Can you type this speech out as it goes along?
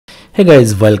Hey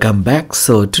guys, welcome back.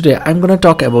 So today I'm gonna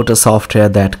talk about a software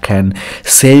that can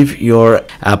save your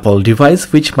Apple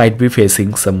device which might be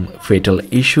facing some fatal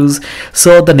issues.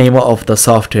 So the name of the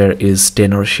software is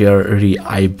Tenorshare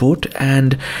Reiboot,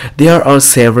 and there are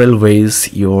several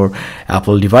ways your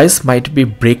Apple device might be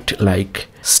bricked, like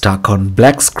stuck on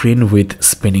black screen with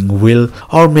spinning wheel,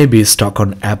 or maybe stuck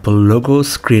on Apple logo,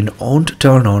 screen won't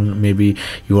turn on, maybe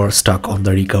you are stuck on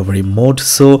the recovery mode.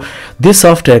 So this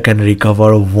software can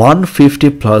recover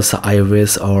 150 plus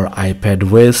iOS or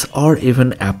iPadOS or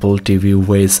even Apple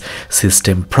tvOS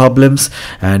system problems,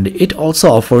 and it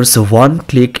also offers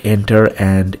one-click enter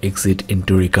and exit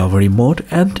into recovery mode,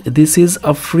 and this is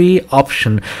a free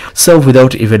option. So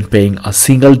without even paying a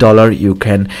single dollar, you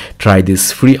can try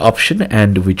this free option,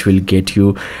 and which will get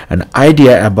you an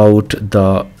idea about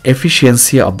the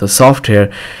efficiency of the software.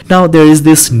 Now there is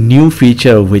this new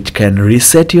feature which can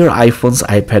reset your iPhone's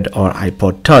iPad or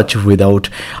iPod Touch without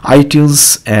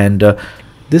iTunes, and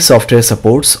this software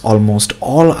supports almost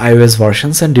all iOS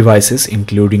versions and devices,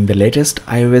 including the latest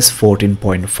iOS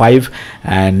 14.5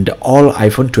 and all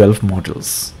iPhone 12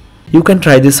 models. You can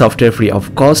try this software free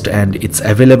of cost, and it's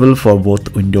available for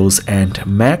both Windows and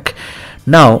Mac.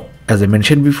 Now, as I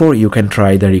mentioned before, you can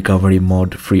try the recovery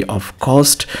mode free of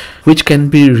cost, which can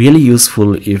be really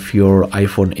useful if your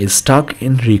iPhone is stuck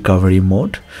in recovery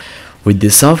mode. With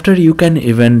this software, you can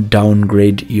even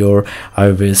downgrade your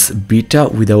iOS beta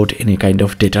without any kind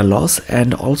of data loss,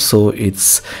 and also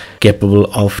it's capable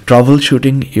of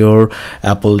troubleshooting your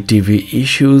Apple TV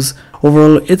issues.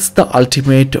 Overall, it's the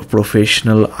ultimate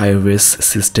professional iOS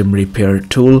system repair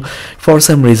tool. For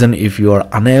some reason, if you are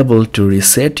unable to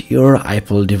reset your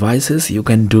Apple devices, you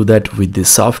can do that with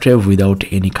this software without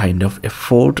any kind of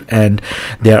effort. And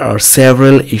there are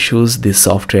several issues this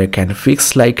software can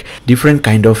fix, like different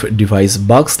kind of device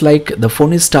bugs, like the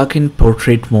phone is stuck in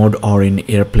portrait mode or in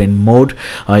airplane mode,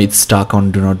 it's stuck on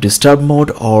do not disturb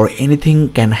mode, or anything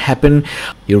can happen.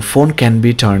 Your phone can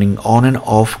be turning on and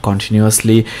off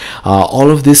continuously.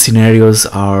 All of these scenarios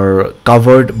are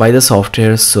covered by the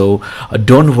software, so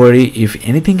don't worry if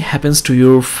anything happens to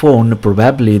your phone.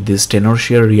 Probably this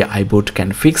Tenorshare Reiboot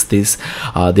can fix this.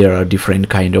 There are different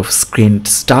kind of screen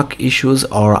stuck issues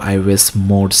or iOS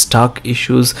mode stuck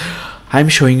issues. I'm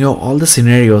showing you all the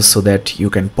scenarios so that you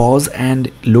can pause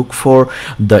and look for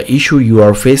the issue you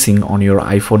are facing on your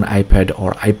iPhone, iPad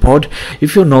or iPod.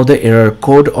 If you know the error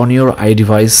code on your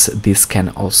iDevice, this can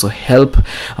also help.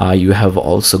 You have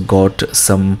also got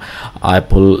some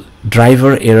Apple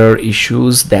driver error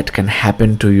issues that can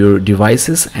happen to your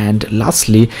devices, and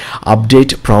lastly,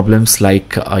 update problems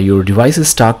like your device is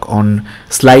stuck on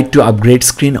slide to upgrade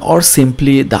screen, or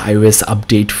simply the iOS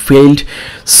update failed.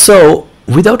 So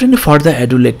without any further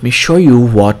ado, let me show you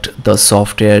what the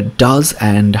software does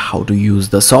and how to use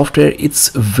the software. It's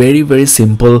very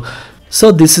simple.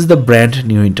 So this is the brand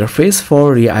new interface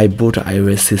for Reiboot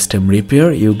iOS system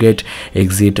repair. You get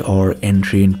exit or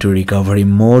entry into recovery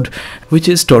mode, which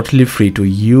is totally free to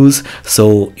use.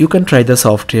 So you can try the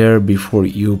software before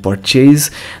you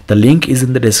purchase. The link is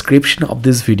in the description of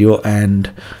this video, and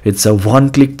it's a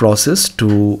one-click process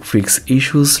to fix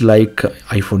issues like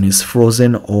iPhone is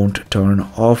frozen, won't turn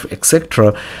off,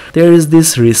 etc. There is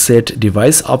this reset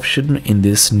device option in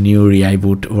this new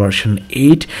Reiboot version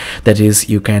 8, that is,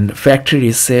 you can factory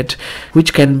reset,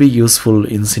 which can be useful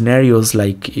in scenarios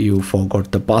like you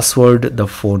forgot the password, the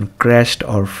phone crashed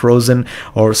or frozen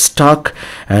or stuck.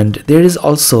 And there is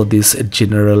also this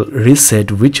general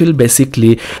reset, which will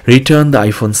basically return the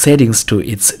iPhone settings to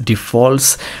its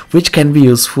defaults, which can be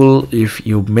useful if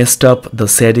you messed up the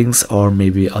settings, or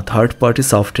maybe a third-party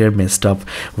software messed up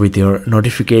with your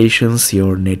notifications,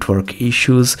 your network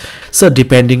issues. So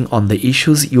depending on the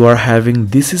issues you are having,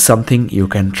 this is something you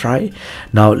can try.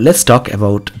 Now let's talk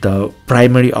about the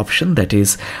primary option, that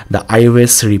is the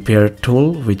iOS repair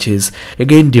tool, which is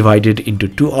again divided into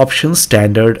two options,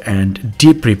 standard and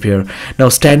deep repair. Now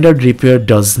standard repair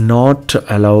does not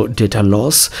allow data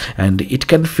loss, and it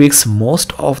can fix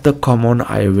most of the common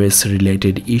iOS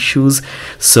related issues,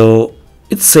 so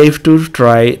it's safe to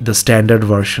try the standard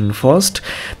version first.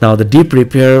 Now the deep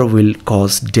repair will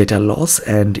cause data loss,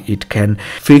 and it can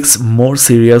fix more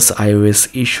serious iOS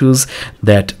issues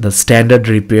that the standard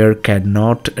repair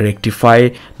cannot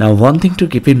rectify. Now one thing to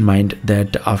keep in mind,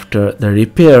 that after the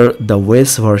repair, the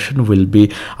OS version will be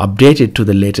updated to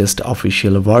the latest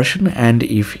official version, and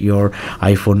if your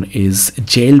iPhone is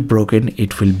jailbroken,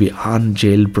 it will be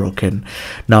unjailbroken.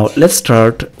 Now let's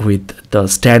start with the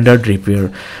standard repair,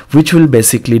 which will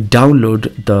basically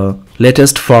download the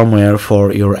latest firmware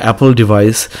for your Apple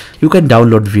device, you can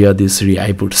download via this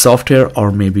Reiboot software,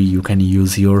 or maybe you can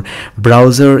use your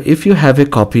browser. If you have a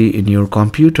copy in your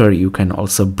computer, you can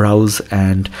also browse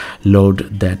and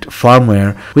load that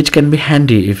firmware, which can be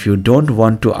handy if you don't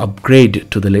want to upgrade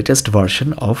to the latest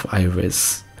version of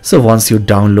iOS. So once you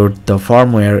download the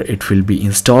firmware, it will be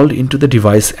installed into the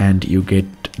device and you get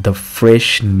the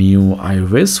fresh new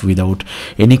iOS without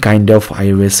any kind of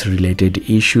iOS related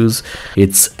issues.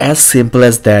 It's as simple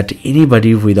as that.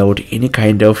 Anybody without any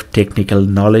kind of technical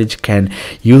knowledge can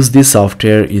use this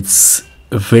software. It's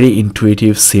very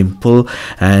intuitive, simple,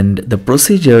 and the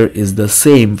procedure is the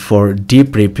same for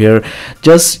deep repair.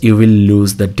 Just you will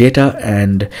lose the data.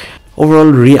 And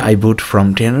overall, Reiboot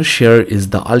from Tenorshare is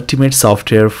the ultimate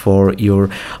software for your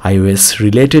iOS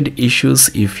related issues.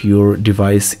 If your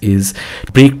device is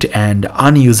bricked and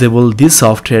unusable, this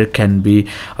software can be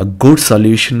a good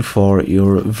solution for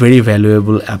your very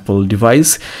valuable Apple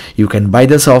device. You can buy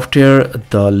the software.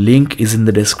 The link is in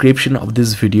the description of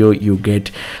this video. You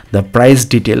get the price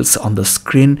details on the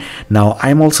screen. Now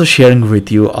I'm also sharing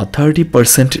with you a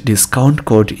 30% discount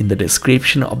code in the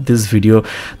description of this video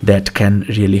that can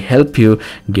really help you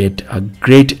get a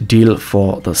great deal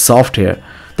for the software.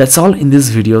 That's all in this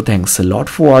video. Thanks a lot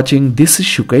for watching. This is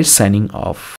Shukesh signing off.